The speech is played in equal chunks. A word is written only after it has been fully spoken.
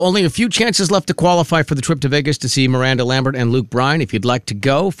Only a few chances left to qualify for the trip to Vegas to see Miranda Lambert and Luke Bryan. If you'd like to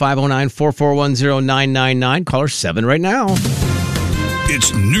go, 509-441-0999. Caller 7 right now.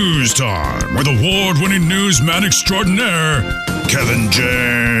 It's news time with award-winning newsman extraordinaire, Kevin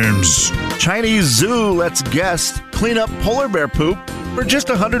James. Chinese zoo lets guests clean up polar bear poop for just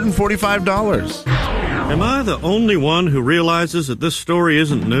 $145. Am I the only one who realizes that this story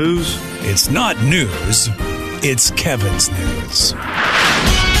isn't news? It's not news. It's Kevin's news.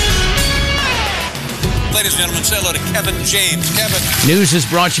 Ladies and gentlemen, say hello to Kevin James. Kevin. News is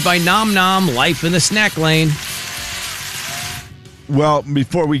brought to you by Nom Nom, Life in the Snack Lane. Well,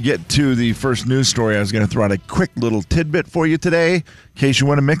 before we get to the first news story, I was going to throw out a quick little tidbit for you today. In case you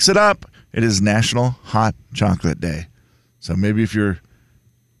want to mix it up, it is National Hot Chocolate Day. So maybe if you're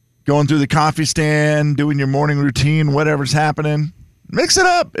going through the coffee stand, doing your morning routine, whatever's happening, mix it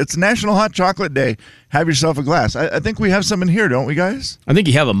up. It's National Hot Chocolate Day. Have yourself a glass. I think we have some in here, don't we, guys? I think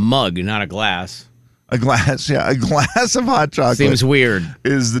you have a mug, not a glass. A glass, yeah. A glass of hot chocolate. Seems weird.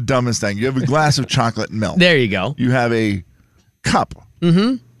 Is the dumbest thing. You have a glass of chocolate and milk. There you go. You have a cup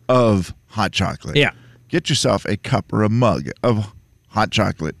of hot chocolate. Yeah. Get yourself a cup or a mug of hot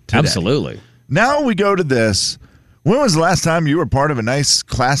chocolate today. Absolutely. Now we go to this. When was the last time you were part of a nice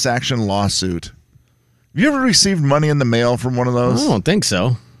class action lawsuit? Have you ever received money in the mail from one of those? I don't think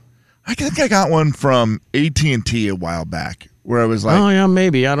so. I think I got one from AT&T a while back where I was like, Oh, yeah,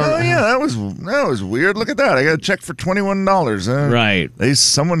 maybe. I don't know. oh yeah, that was weird. Look at that. I got a check for $21. Right.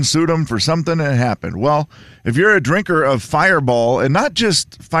 Someone sued them for something and it happened. Well, if you're a drinker of Fireball, and not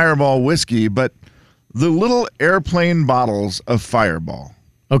just Fireball whiskey, but the little airplane bottles of Fireball.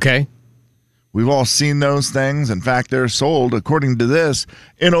 Okay. We've all seen those things. In fact, they're sold, according to this,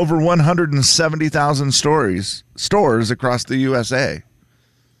 in over 170,000 stores across the USA.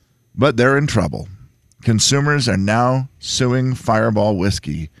 But they're in trouble. Consumers are now suing Fireball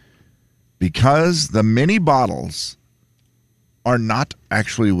whiskey because the mini bottles are not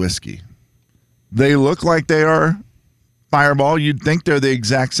actually whiskey. They look like they are Fireball. You'd think they're the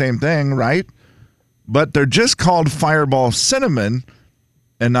exact same thing, right? But they're just called Fireball Cinnamon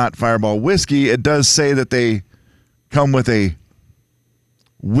and not Fireball whiskey. It does say that they come with a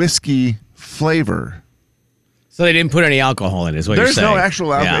whiskey flavor. So they didn't put any alcohol in, is what you're saying. There's no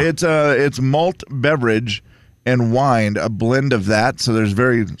actual alcohol. Yeah. It's malt beverage and wine, a blend of that. So there's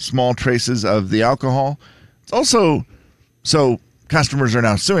very small traces of the alcohol. It's also, so customers are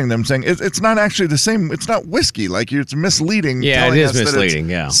now suing them, saying it's not actually the same. It's not whiskey. Like it's misleading. Yeah, telling it is us that misleading.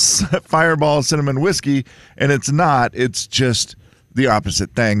 it's Yeah. Fireball cinnamon whiskey, and it's not. It's just the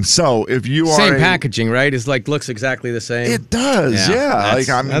opposite thing. So if you are Same packaging, right? It's like looks exactly the same. it does. Yeah.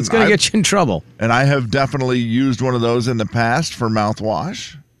 That's going to get you in trouble. And I have definitely used one of those in the past for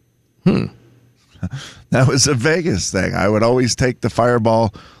mouthwash. That was a Vegas thing. I would always take the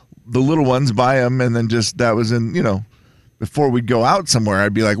Fireball, the little ones, buy them, and then that was in, before we'd go out somewhere,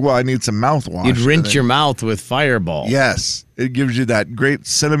 I'd be like, well, I need some mouthwash. You'd rinse your mouth with Fireball. Yes. It gives you that great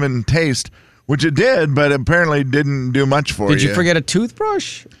cinnamon taste, which it did, but apparently didn't do much for you. Did you forget a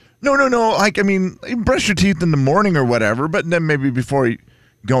toothbrush? No. You brush your teeth in the morning or whatever, but then maybe before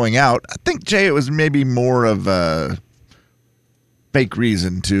going out. I think, Jay, it was maybe more of a fake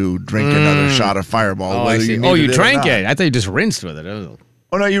reason to drink another shot of Fireball. Oh, I see. You drank it. I thought you just rinsed with it. Oh,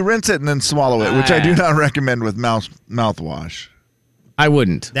 no, you rinse it and then swallow it, which I do not recommend with mouthwash. I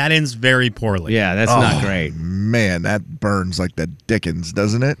wouldn't. That ends very poorly. Yeah, that's not great. Man, that burns like the dickens,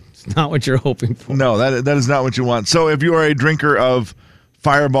 doesn't it? It's not what you're hoping for. No, that is not what you want. So if you are a drinker of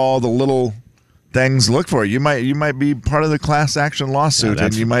Fireball, the little things, look for it. You might be part of the class action lawsuit,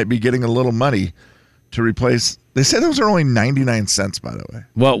 and you might be getting a little money to replace. They say those are only 99 cents, by the way.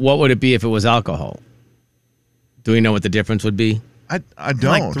 What would it be if it was alcohol? Do we know what the difference would be? I don't.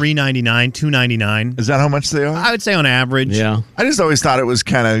 Like $3.99, $2.99. Is that how much they are? I would say on average. Yeah. I just always thought it was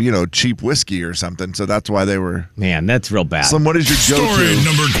kind of, cheap whiskey or something, so that's why they were. Man, that's real bad. Slim, what is your go-to? Story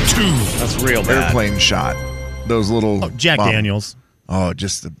number 2. That's real bad. Airplane shot. Those little. Jack Daniels. Oh,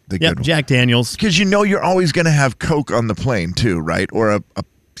 just the good Yep, one. Jack Daniels. Because you're always going to have Coke on the plane too, right? Or a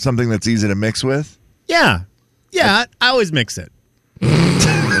something that's easy to mix with. Yeah. Yeah, I always mix it.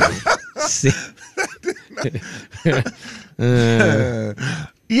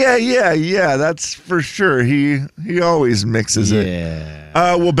 Yeah. That's for sure. He always mixes it.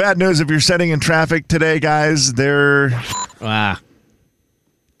 Yeah. Well, bad news if you're sitting in traffic today, guys. There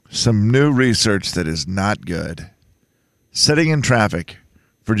some new research that is not good. Sitting in traffic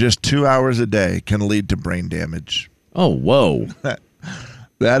for just 2 hours a day can lead to brain damage. Oh, whoa.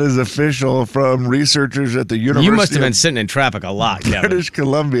 That is official from researchers at the University You must have been of sitting in traffic a lot, Kevin. British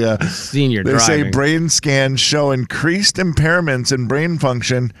Columbia. Senior They say driving. brain scans show increased impairments in brain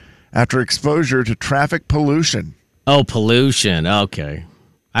function after exposure to traffic pollution. Oh, pollution. Okay.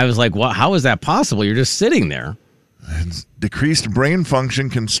 I was like, what? How is that possible? You're just sitting there. Decreased brain function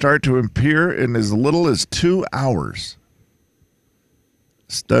can start to appear in as little as 2 hours.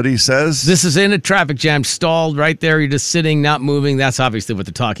 Study says This is in a traffic jam, stalled right there. You're just sitting, not moving. That's obviously what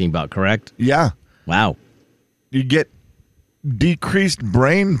they're talking about, correct? yeah, Wow. you get decreased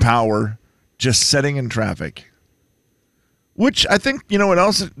brain power just sitting in traffic. Which I think, you know what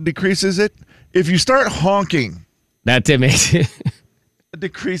else decreases it? If you start honking, That makes it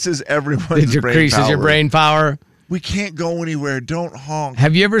decreases everyone's decreases brain power. your brain power. We can't go anywhere. Don't honk.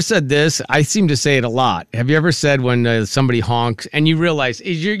 Have you ever said this? I seem to say it a lot. Have you ever said when somebody honks and you realize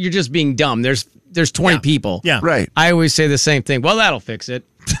you're just being dumb? There's 20 people. Yeah. Right. I always say the same thing. Well, that'll fix it.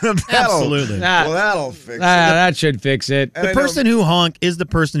 Absolutely. Well, that'll fix it. That should fix it. And The I know- person who honked is the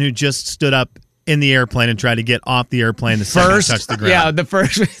person who just stood up in the airplane and tried to get off the airplane the second it touched the ground. Yeah, the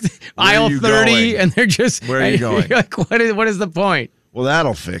first Where are aisle you 30, going? and they're just Where are you going? You're like, what is the point? Well,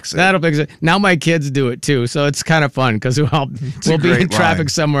 that'll fix it. That'll fix it. Now my kids do it too, so it's kind of fun because we'll be in great traffic line.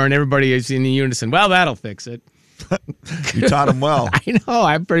 somewhere and everybody is in unison. Well, that'll fix it. You taught him well. I know.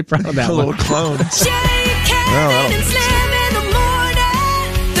 I'm pretty proud of that A one. little clone. Jay, Kevin, and Slim in the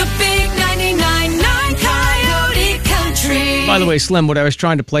morning. The big 99.9 Coyote Country. By the way, Slim, what I was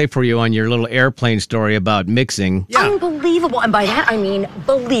trying to play for you on your little airplane story about mixing. Unbelievable. And by that, I mean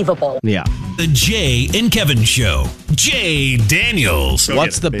believable. Yeah. The Jay and Kevin Show. Jay Daniels.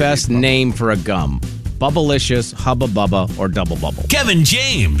 What's the best name for a gum? Bubblicious, Hubba Bubba, or Double Bubble? Kevin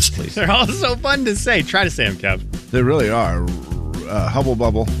James. They're all so fun to say. Try to say them, Kev. They really are. Hubble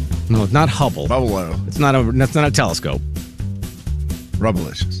Bubble. No, it's not Hubble. Bubble. That's not a telescope.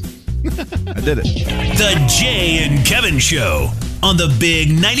 Rubblicious. I did it. The Jay and Kevin Show on the Big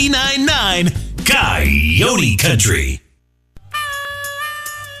 99.9 Coyote Country.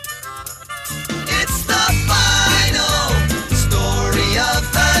 It's the final story of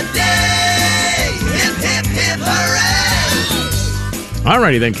the day. Hip, hip, hip, hooray!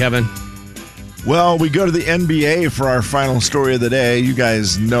 Alrighty then, Kevin. Well, we go to the NBA for our final story of the day. You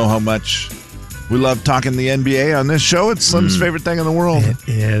guys know how much we love talking the NBA on this show. It's Slim's favorite thing in the world. It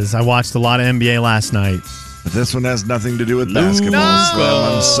is. I watched a lot of NBA last night. But this one has nothing to do with basketball,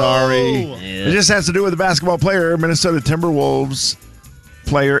 Slim. I'm sorry. It just has to do with the basketball player, Minnesota Timberwolves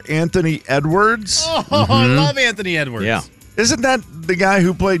player Anthony Edwards. Oh, I love Anthony Edwards. Yeah. Isn't that the guy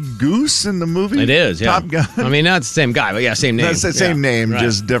who played Goose in the movie? It is, yeah. Top Gun. I mean, not the same guy, but yeah, same name. That's the same Yeah, name, right.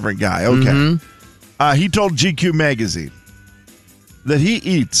 just different guy. Okay. He told GQ magazine that he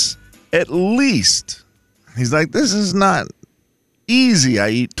eats at least, he's like, this is not easy. I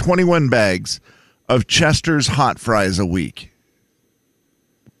eat 21 bags of Chester's hot fries a week.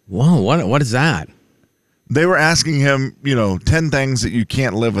 Whoa, what is that? They were asking him, 10 things that you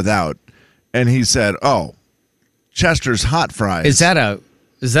can't live without. And he said, Chester's hot fries. Is that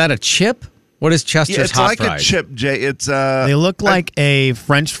a chip? What is Chester's Yeah, it's hot like fries? a chip, Jay. It's They look like a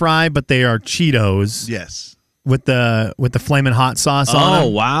French fry, but they are Cheetos yes. with the flaming hot sauce on Oh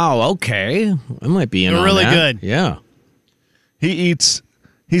them. wow, okay. I might be in They're on really that. good. Yeah.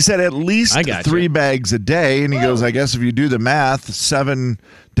 He said at least I got 3 you. bags a day. And he goes, I guess if you do the math, 7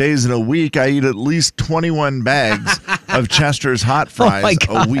 days in a week, I eat at least 21 bags of Chester's hot fries my a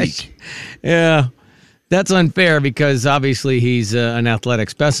gosh. week. Yeah. That's unfair because obviously he's an athletic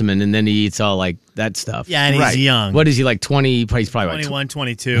specimen and then he eats all like that stuff. Yeah, and Right. he's young. What is he like 20? He's probably like 21,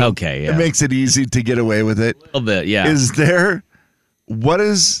 22. Okay, yeah. It makes it easy to get away with it. a little bit, yeah. What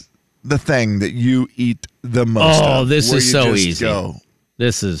is the thing that you eat the most Oh, of? this where is you so just easy. Go,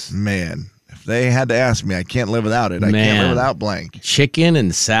 This is man, if they had to ask me, I can't live without it. I can't Man. live without blank. chicken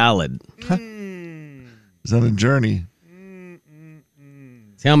and salad. It's on a journey.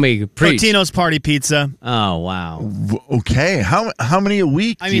 Tell me, preach. Totino's Party Pizza. Oh, wow. Okay, how many a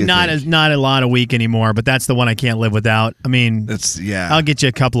week? I do you mean, not think? a lot a week anymore, but that's the one I can't live without. I mean, I'll get you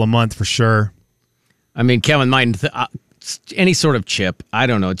a couple a month for sure. I mean, Kevin, mine, any sort of chip. I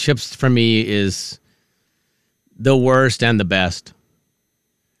don't know. Chips for me is the worst and the best.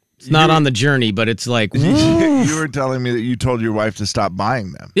 It's not on the journey, but it's like, You were telling me that you told your wife to stop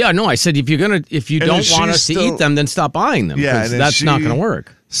buying them. yeah, no, I said if you And don't is want she us to still- eat them, then stop buying them. Yeah, 'cause and is that's not she going to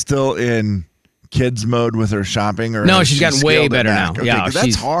work. Still in kids mode with her shopping, or No, has she's she gotten way scaled it better back? now. Okay, Yeah, 'cause that's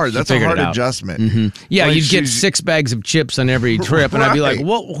she's- hard. she That's a figured hard it out. adjustment. Yeah, Like you'd get she's- 6 bags of chips on every trip, and I'd be like, Right.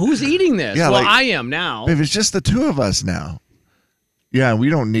 well, who's eating this? Yeah, well, like- I am now. If it's just the two of us now, yeah, we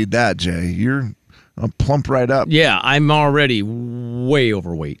don't need that, Jay. I'll plump right up. Yeah, I'm already way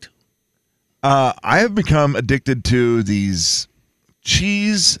overweight. I have become addicted to these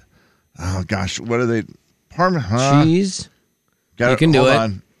cheese. Oh gosh, what are they? Cheese. You can do hold it.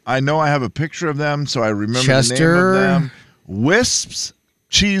 On. I know I have a picture of them, so I remember Chester. the name of them. Wisps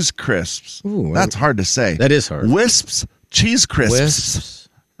Cheese Crisps. Ooh, that's hard to say. That is hard. Wisps Cheese Crisps.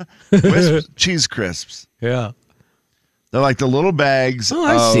 Wisps Cheese Crisps. Yeah. They're like the little bags. Oh,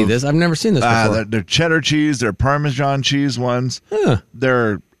 I see this. I've never seen this before. They're cheddar cheese. They're Parmesan cheese ones. Huh.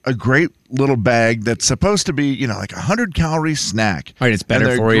 They're a great little bag that's supposed to be, like a 100-calorie snack. Right, it's better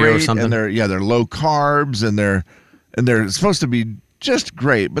And they're for you or great, something. And they're low carbs and they're supposed to be just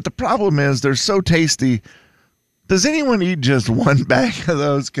great. But the problem is they're so tasty. Does anyone eat just one bag of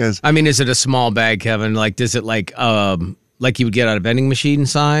those? Because I mean, is it a small bag, Kevin? Like, does it like you would get out of vending machine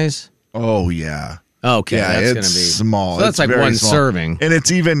size? oh yeah. Okay, Yeah, that's it's gonna be small. So that's It's like very one small. serving. And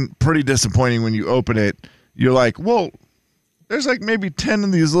it's even pretty disappointing when you open it. You're like, well, there's like maybe 10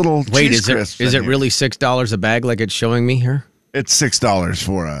 of these little Wait, cheese crisps is in it here. really $6 a bag like it's showing me here? It's $6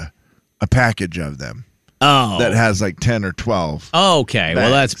 for a package of them Oh, that has like 10 or 12. okay. Well,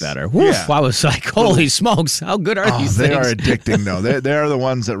 that's bags. better. Woof, Yeah. I was like, holy smokes, how good are Oh, these they things? are addicting though. They are the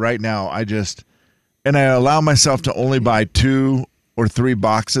ones that right now I allow myself to only buy 2 or 3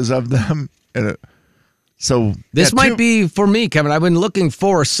 boxes of them. And This yeah, might 2 be for me, Kevin. I've been looking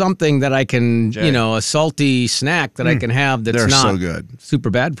for something that I can, Jay. a salty snack that I can have that's They're not so good. super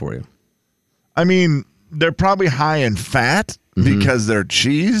bad for you. I mean, they're probably high in fat because they're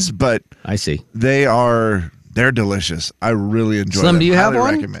cheese, but I see. they're delicious. I really enjoy Slim, them. do you have Highly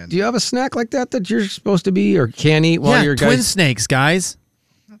one? recommend. Do you have a snack like that you're supposed to be or can eat while yeah, you're twin guys? snakes, guys.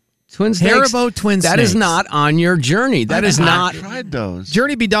 Twin snakes. Haribo twin That is snakes. not on your journey. That is not. I tried those.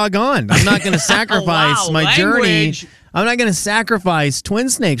 Journey be doggone. I'm not going to sacrifice Wow, my journey. language. I'm not going to sacrifice twin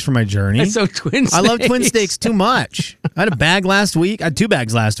snakes for my journey. So twin snakes. I love twin snakes too much. I had a bag last week. I had 2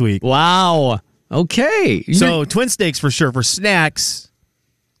 bags last week. Wow. Okay. So twin snakes for sure. For snacks,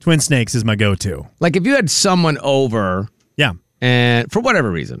 twin snakes is my go-to. like if you had someone over Yeah. and for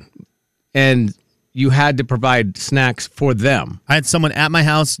whatever reason, and you had to provide snacks for them, I had someone at my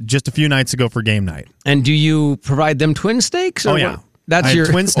house just a few nights ago for game night. and do you provide them twin steaks? Or Oh, yeah. what? That's I had your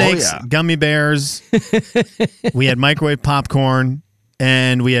twin snakes, yeah. gummy bears. We had microwave popcorn,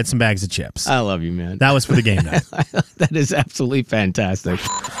 and we had some bags of chips. I love you, man. That was for the game night. That is absolutely fantastic.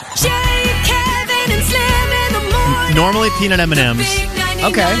 Jay, Kevin, and Slim in the morning. Normally peanut M&Ms, Big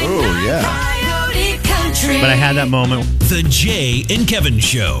 99 Okay. Oh, yeah. Coyote Country. but I had that moment. The Jay and Kevin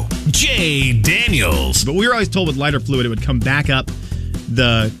Show. Jay Daniels. But we were always told with lighter fluid, it would come back up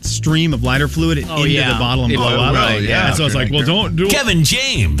the stream of lighter fluid into yeah. the bottle and It blow will, up. right, yeah. And so it's like, well, don't do it. Kevin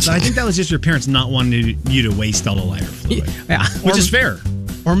James. So I think that was just your parents not wanting you to waste all the lighter fluid, Yeah. which is fair.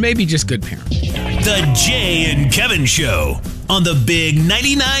 Or maybe just good parents. The Jay and Kevin Show on the Big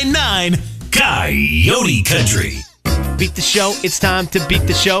 99.9 Coyote Country. Beat the show, it's time to beat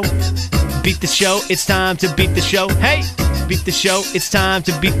the show. Beat the show, it's time to beat the show. Hey! Beat the show, it's time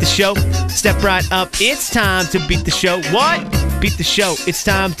to beat the show. Step right up, it's time to beat the show. What? Beat the show, it's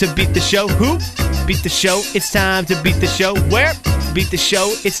time to beat the show. Who? Beat the show, it's time to beat the show. Where? Beat the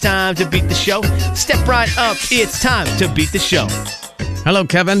show, it's time to beat the show. Step right up, it's time to beat the show. Hello,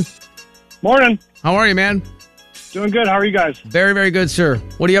 Kevin. Morning. How are you, man? Doing good. How are you guys? Very, very good, sir.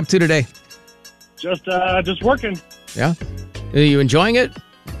 What are you up to today? Just working. Yeah. Are you enjoying it?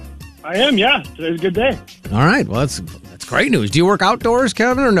 I am, yeah. Today's a good day. All right. Well, that's great news. Do you work outdoors,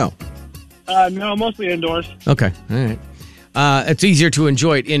 Kevin, or no? No, mostly indoors. Okay. All right. It's easier to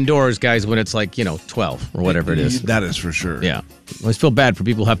enjoy it indoors, guys, when it's like, 12 or whatever it is. That is for sure. Yeah. I always feel bad for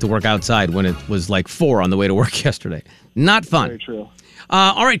people who have to work outside when it was like 4 on the way to work yesterday. Not fun. Very true.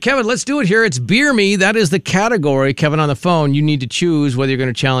 All right, Kevin, let's do it here. It's Beer Me. That is the category. Kevin, on the phone, you need to choose whether you're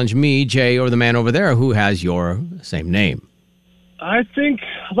going to challenge me, Jay, or the man over there who has your same name. I think,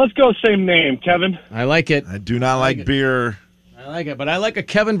 let's go same name, Kevin. I like it. I do not like beer. I like it, but I like a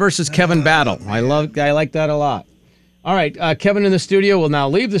Kevin versus Kevin battle. I like that a lot. All right, Kevin in the studio will now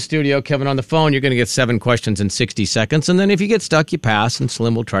leave the studio. Kevin on the phone, you're going to get 7 questions in 60 seconds, and then if you get stuck, you pass, and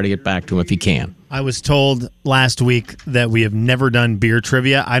Slim will try to get back to him if he can. I was told last week that we have never done beer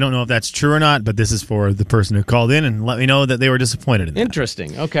trivia. I don't know if that's true or not, but this is for the person who called in and let me know that they were disappointed in that.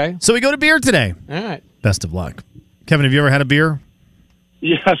 Interesting. Okay. So we go to beer today. All right. Best of luck. Kevin, have you ever had a beer?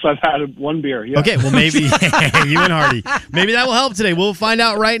 Yes, I've had one beer. Yeah. Okay, well, maybe you and Hardy. Maybe that will help today. We'll find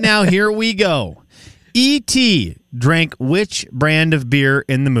out right now. Here we go. E.T. drank which brand of beer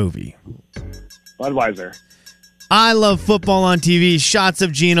in the movie? Budweiser. I Love Football on TV, shots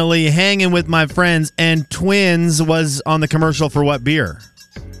of Gina Lee, hanging with my friends, and Twins was on the commercial for what beer?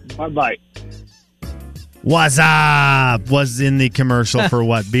 Bud Light. What's up? Was in the commercial for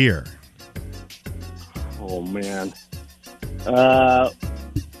what beer? Oh, man.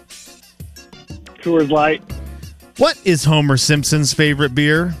 Coors Light. What is Homer Simpson's favorite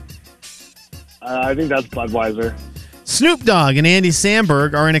beer? I think that's Budweiser. Snoop Dogg and Andy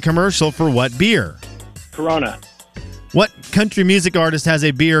Samberg are in a commercial for what beer? Corona. What country music artist has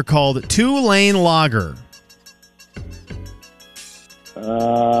a beer called Two Lane Lager?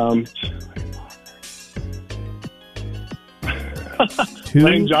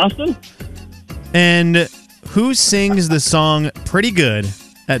 Lane Johnston? And who sings the song Pretty Good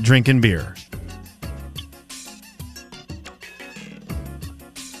at Drinking Beer?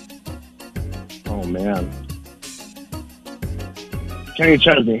 Oh, man. Kenny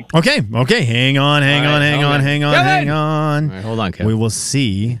Chesney. Okay. Hang on. All right, hold on, Kevin. We will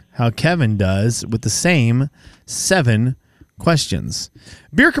see how Kevin does with the same 7 questions.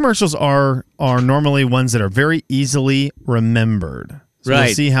 Beer commercials are normally ones that are very easily remembered. So Right.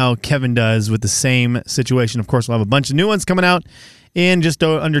 We'll see how Kevin does with the same situation. Of course, we'll have a bunch of new ones coming out in just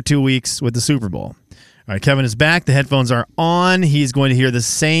under 2 weeks with the Super Bowl. All right, Kevin is back. The headphones are on. He's going to hear the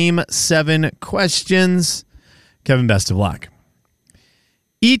same 7 questions. Kevin, best of luck.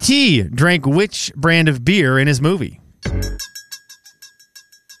 E.T. drank which brand of beer in his movie?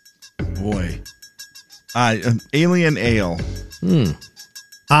 Boy. Alien Ale.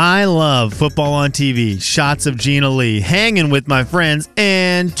 I love football on TV. Shots of Gina Lee. Hanging with my friends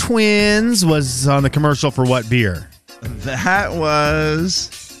and twins was on the commercial for what beer? That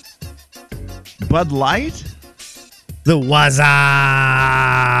was Bud Light? The What's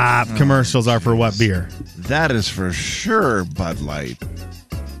Up commercials are for what beer? That is for sure Bud Light.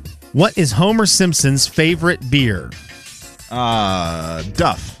 What is Homer Simpson's favorite beer?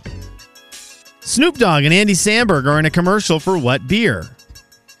 Duff. Snoop Dogg and Andy Samberg are in a commercial for what beer?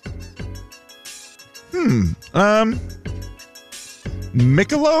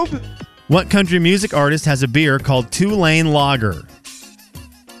 Michelob? What country music artist has a beer called Two Lane Lager?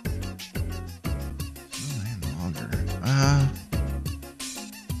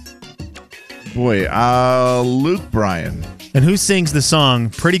 Luke Bryan. And who sings the song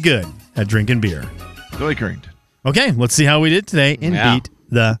Pretty Good at Drinking Beer? Billy Currington. Okay, let's see how we did today and beat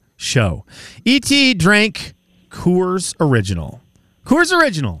the show. E.T. drank Coors Original. Coors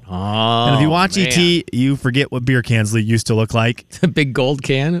Original. Oh, and if you watch man. E.T., you forget what beer cans used to look like. A big gold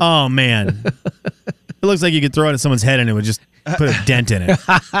can. Oh, man. It looks like you could throw it at someone's head and it would just put a dent in it.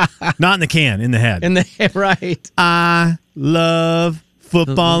 Not in the can, in the head. In the right. I love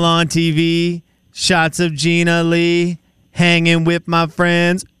football on TV. Shots of Gina Lee. Hanging with my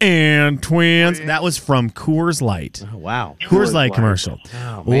friends and twins. That was from Coors Light. Oh, wow. Coors Light commercial.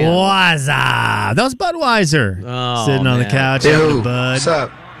 Oh, man. What's up? That was Budweiser. Oh, Sitting on the man. couch Yo, having a bud. what's up?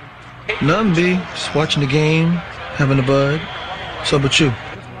 Nothing, B. Just watching the game, having a bud. What's up with you?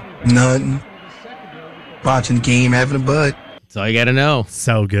 Nothing. Watching the game, having a bud. That's all you got to know.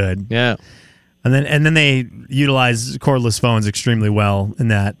 So good. Yeah. And then they utilize cordless phones extremely well in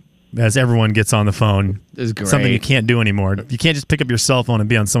that, as everyone gets on the phone. It's great. Something you can't do anymore. You can't just pick up your cell phone and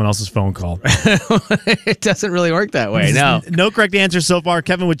be on someone else's phone call. It doesn't really work that way, no. No correct answer so far.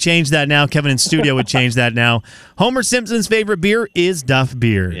 Kevin would change that now. Kevin in studio would change that now. Homer Simpson's favorite beer is Duff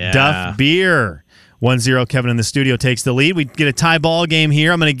Beer. Yeah. Duff Beer. 1-0, Kevin in the studio takes the lead. We get a tie ball game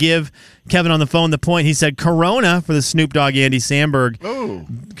here. I'm going to give Kevin on the phone the point. He said Corona for the Snoop Dogg Andy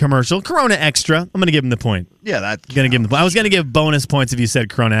Samberg commercial. Corona Extra. I'm going to give him the point. Yeah, that. Going to give him the point. I was going to give bonus points if you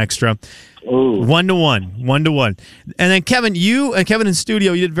said Corona Extra. 1-1. 1-1. And then Kevin, Kevin in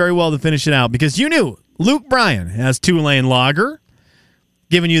studio, you did very well to finish it out because you knew Luke Bryan has Two Lane Lager,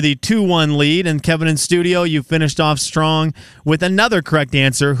 giving you the 2-1 lead. And Kevin in studio, you finished off strong with another correct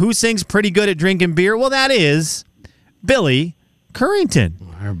answer. Who sings Pretty Good at Drinking Beer? Well, that is Billy Currington.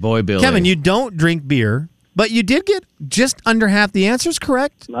 Our boy Billy. Kevin, you don't drink beer, but you did get just under half the answers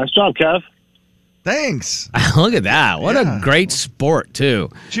correct. Nice job, Kev. Thanks. Look at that. What a great sport, too.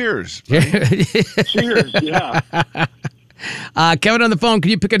 Cheers. Cheers, yeah. Kevin on the phone, can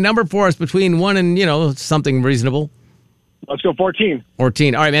you pick a number for us between 1 and, something reasonable? Let's go 14.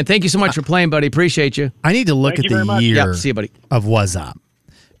 14. All right, man. Thank you so much for playing, buddy. Appreciate you. I need to look Thank at you very the much. year Yep, see you, buddy. of What's Up.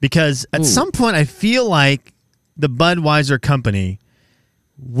 Because at some point, I feel like the Budweiser company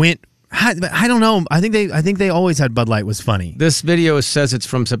went. I don't know. I think they always had Bud Light was funny. This video says it's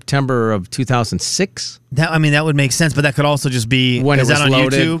from September of 2006. That would make sense, but that could also just be When it is that was on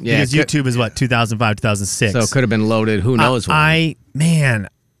loaded? YouTube? Yeah, Because it could- YouTube is what 2005, 2006. So it could have been loaded. Who knows? when.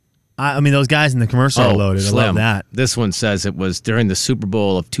 I mean, those guys in the commercial are loaded. I love Slim. that. This one says it was during the Super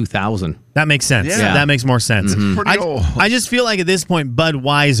Bowl of 2000. That makes sense. Yeah. That makes more sense. Pretty old. I just feel like at this point,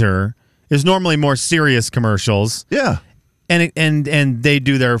 Budweiser There's normally more serious commercials. Yeah. And they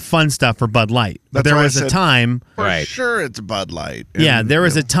do their fun stuff for Bud Light. But there was a time. For sure it's Bud Light. Yeah, there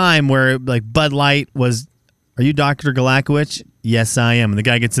was a time where like Bud Light was, are you Dr. Galakowicz? Yes, I am. And the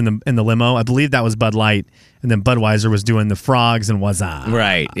guy gets in the limo. I believe that was Bud Light. And then Budweiser was doing the frogs and Waza.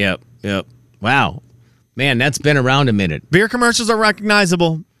 Right. Yep. Wow. Man, that's been around a minute. Beer commercials are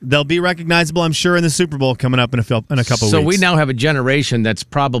recognizable. They'll be recognizable, I'm sure, in the Super Bowl coming up in a couple weeks. So we now have a generation that's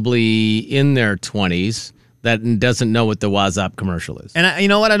probably in their 20s that doesn't know what the WhatsApp commercial is. And you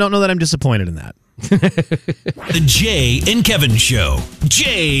know what? I don't know that I'm disappointed in that. The Jay and Kevin Show.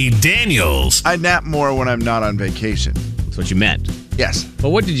 Jay Daniels. I nap more when I'm not on vacation. That's what you meant. Yes. But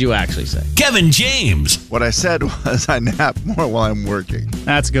what did you actually say? Kevin James. What I said was I nap more while I'm working.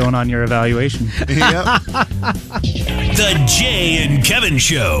 That's going on your evaluation. Yep. The Jay and Kevin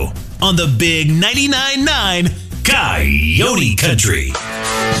Show on the Big 99.9 Coyote Country.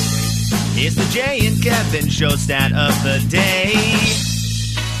 It's the Jay and Kevin Show stat of the day.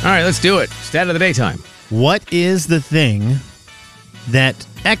 All right, let's do it. Stat of the daytime. What is the thing that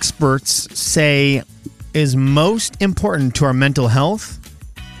experts say is most important to our mental health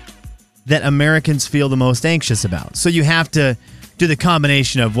that Americans feel the most anxious about? So you have to do the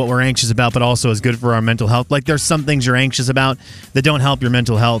combination of what we're anxious about, but also is good for our mental health. Like there's some things you're anxious about that don't help your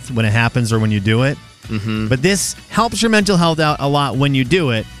mental health when it happens or when you do it. Mm-hmm. But this helps your mental health out a lot when you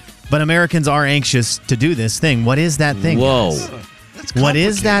do it. But Americans are anxious to do this thing. What is that thing? Whoa. That's What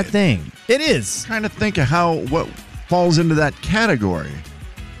is that thing? It is. Trying to think of what falls into that category.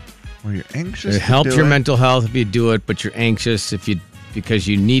 Where you're anxious. It helps your mental health if you do it, but you're anxious because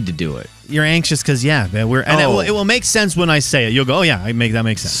you need to do it. You're anxious because, yeah, man, it will make sense when I say it. You'll go, oh, yeah, that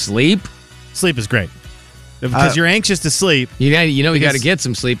makes sense. Sleep? Sleep is great. Because you're anxious to sleep. You got to get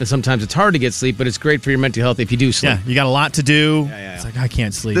some sleep, and sometimes it's hard to get sleep, but it's great for your mental health if you do sleep. Yeah, you got a lot to do. It's like, I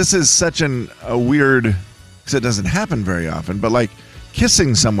can't sleep. This is such a weird, because it doesn't happen very often, but like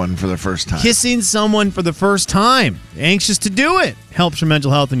kissing someone for the first time. Kissing someone for the first time. Anxious to do it. Helps your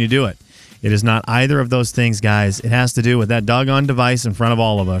mental health when you do it. It is not either of those things, guys. It has to do with that doggone device in front of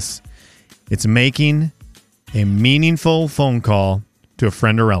all of us. It's making a meaningful phone call to a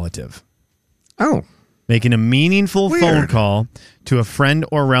friend or relative. Oh. Making a meaningful phone call to a friend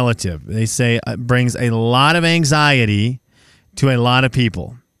or relative. They say it brings a lot of anxiety to a lot of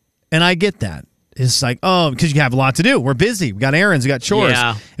people. And I get that. It's like, oh, because you have a lot to do. We're busy. We got errands. We got chores.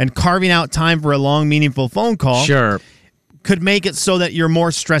 Yeah. And carving out time for a long, meaningful phone call could make it so that you're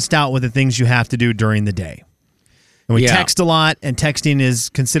more stressed out with the things you have to do during the day. And we text a lot, and texting is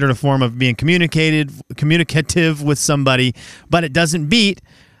considered a form of being communicative with somebody, but it doesn't beat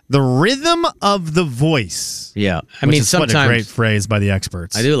the rhythm of the voice. Yeah. Which is sometimes what a great phrase by the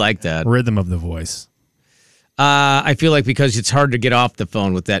experts. I do like that. Rhythm of the voice. I feel like because it's hard to get off the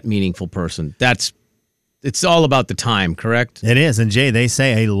phone with that meaningful person. It's all about the time, correct? It is. And Jay, they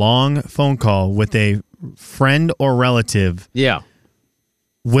say a long phone call with a friend or relative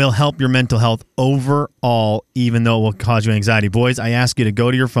will help your mental health overall, even though it will cause you anxiety. Boys, I ask you to go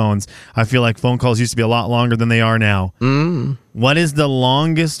to your phones. I feel like phone calls used to be a lot longer than they are now. What is the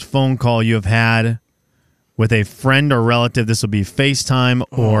longest phone call you have had with a friend or relative? This will be FaceTime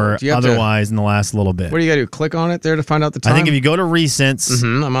or otherwise in the last little bit. What do you got to do? Click on it there to find out the time? I think if you go to Recents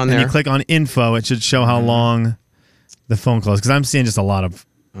I'm on and there. you click on Info, it should show how long the phone call is. Because I'm seeing just a lot of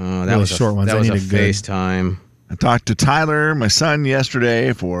really short ones. That I was need a FaceTime. I talked to Tyler, my son,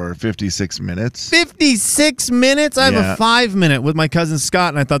 yesterday for 56 minutes. 56 minutes? I have a 5-minute with my cousin Scott,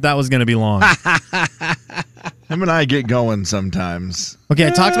 and I thought that was going to be long. Him and I get going sometimes. Okay, I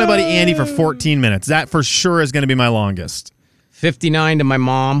talked to my buddy Andy for 14 minutes. That for sure is going to be my longest. 59 to my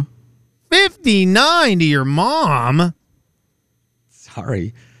mom. 59 to your mom?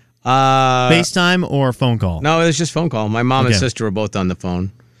 Sorry. FaceTime or phone call? No, it was just phone call. My mom and sister were both on the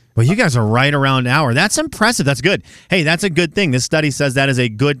phone. Well, you guys are right around an hour. That's impressive. That's good. Hey, that's a good thing. This study says that is a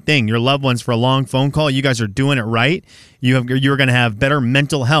good thing. Your loved ones for a long phone call, you guys are doing it right. You're going to have better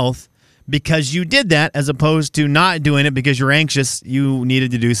mental health because you did that, as opposed to not doing it because you're anxious. You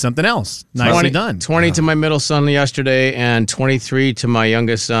needed to do something else. Nicely done. 20 to my middle son yesterday, and 23 to my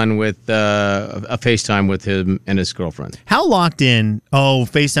youngest son with a FaceTime with him and his girlfriend. How locked in? Oh,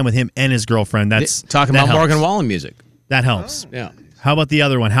 FaceTime with him and his girlfriend. That's talking about Morgan Wallen music. That helps. Yeah. How about the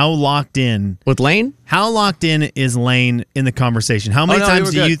other one? How locked in? With Lane? How locked in is Lane in the conversation? How many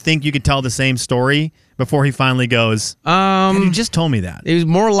times do you think you could tell the same story before he finally goes, you just told me that? He was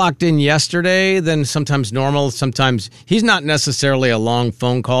more locked in yesterday than sometimes normal. Sometimes he's not necessarily a long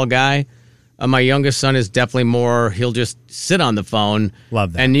phone call guy. My youngest son is definitely more, he'll just sit on the phone.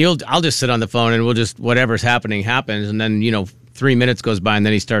 Love that. And I'll just sit on the phone and we'll just, whatever's happening happens. And then, 3 3 minutes goes by and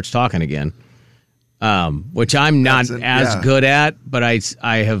then he starts talking again. Which I'm not as good at, but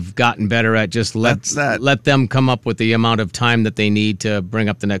I have gotten better at just let them come up with the amount of time that they need to bring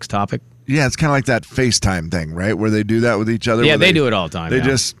up the next topic. Yeah, it's kind of like that FaceTime thing, right? Where they do that with each other. Yeah, they do it all the time. They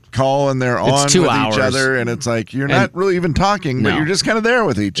just call and they're on 2 with hours. each other, and it's like you're not really even talking, but you're just kind of there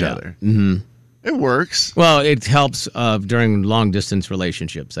with each other. Mm-hmm. It works. Well, it helps during long-distance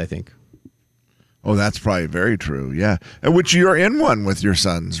relationships, I think. Oh, that's probably very true, yeah. Which you're in one with your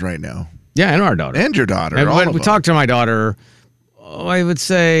sons right now. Yeah, and our daughter. And your daughter. And all when of we them. talked to my daughter, I would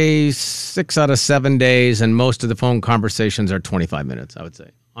say 6 out of 7 days, and most of the phone conversations are 25 minutes, I would say,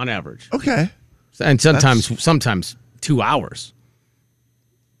 on average. Okay. And sometimes 2 hours.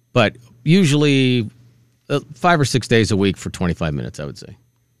 But usually 5 or 6 days a week for 25 minutes, I would say.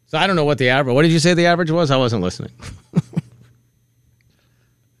 So I don't know what the average. What did you say the average was? I wasn't listening.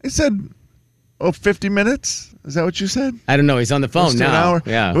 I said, 50 minutes? Is that what you said? I don't know. He's on the phone now. An hour?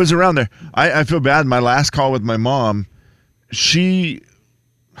 Yeah. It was around there. I feel bad. My last call with my mom, she's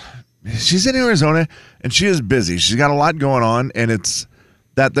in Arizona, and she is busy. She's got a lot going on, and it's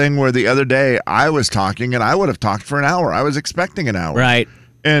that thing where the other day I was talking, and I would have talked for an hour. I was expecting an hour. Right.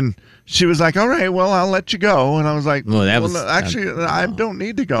 And she was like, all right, well, I'll let you go. And I was like, I don't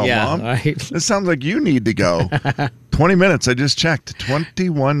need to go, Mom. Right. It sounds like you need to go. 20 minutes. I just checked.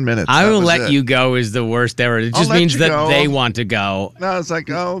 21 minutes. I will let you go is the worst ever. It just means that they want to go. No, it's like,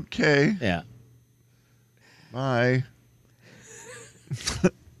 okay. Yeah. Bye.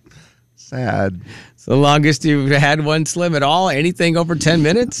 Sad. It's the longest you've had one Slim at all? Anything over 10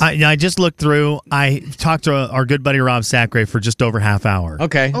 minutes? I just looked through. I talked to our good buddy Rob Sacre for just over half hour.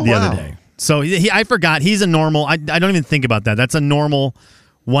 Okay. The other day. So I forgot. He's a normal. I don't even think about that. That's a normal.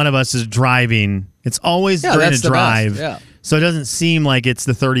 One of us is driving. It's always during a drive. Yeah. So it doesn't seem like it's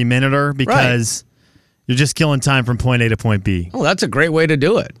the 30-minuter because you're just killing time from point A to point B. Oh, that's a great way to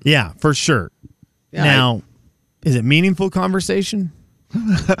do it. Yeah, for sure. Yeah, now, is it meaningful conversation?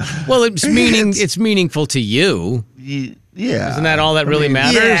 Well, it's meaningful to you. Yeah. Isn't that all that really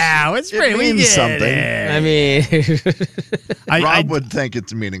matters? Yeah, it's pretty. It means something. I mean, Rob would think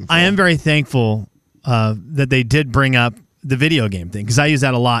it's meaningful. I am very thankful that they did bring up the video game thing because I use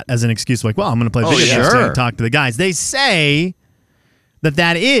that a lot as an excuse. Like, well, I'm going to play video games today and talk to the guys. They say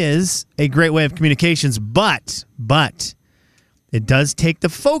that is a great way of communications, but it does take the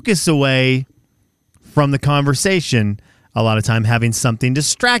focus away from the conversation. A lot of time having something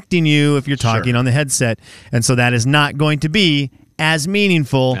distracting you if you're talking on the headset. And so that is not going to be as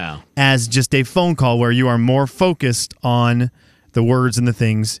meaningful as just a phone call where you are more focused on the words and the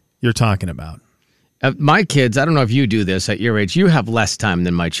things you're talking about. My kids, I don't know if you do this at your age. You have less time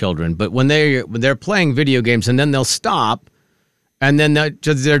than my children, but when they're playing video games and then they'll stop and then they're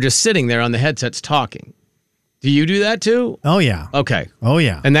just sitting there on the headsets talking. Do you do that too? Oh, yeah. Okay. Oh,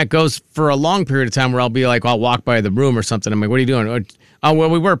 yeah. And that goes for a long period of time where I'll be like, I'll walk by the room or something. I'm like, what are you doing? Oh, well,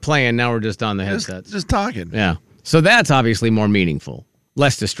 we were playing. Now we're just on the headsets. Just talking. Yeah. So that's obviously more meaningful.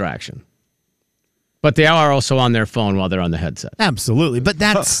 Less distraction. But they are also on their phone while they're on the headset. Absolutely. But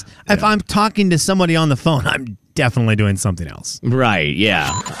that's, if I'm talking to somebody on the phone, I'm definitely doing something else. Right,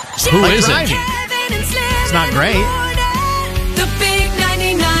 yeah. Who is it? It's not great. The big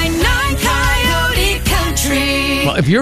 99.9 Coyote Country. Well, if you're